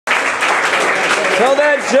Tell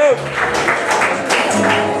that joke.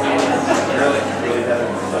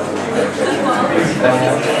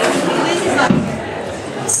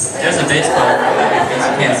 There's a baseball.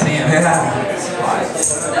 You can't see him.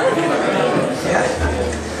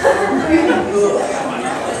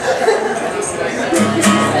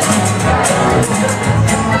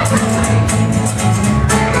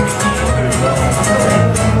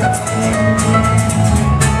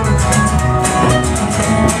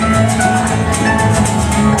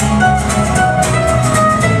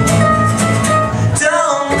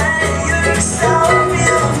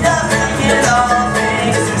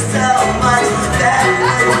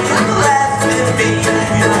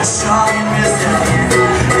 Strong and resilient,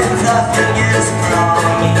 and nothing is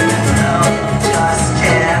wrong, even though you just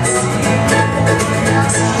can't see.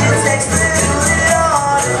 See, it takes literally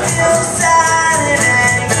all to feel sad and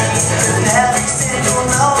angry, and every single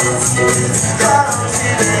moment seems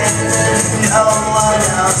closing in. No one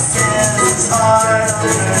else is hard on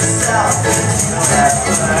herself to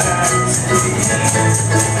ever to be.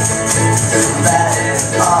 Let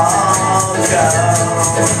it all go.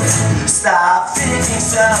 Stop thinking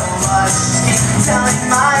so much, just keep telling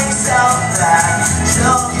myself that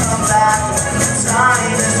she'll come back when the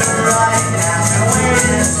time is right. After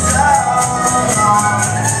waiting so long,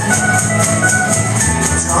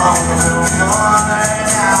 don't move on.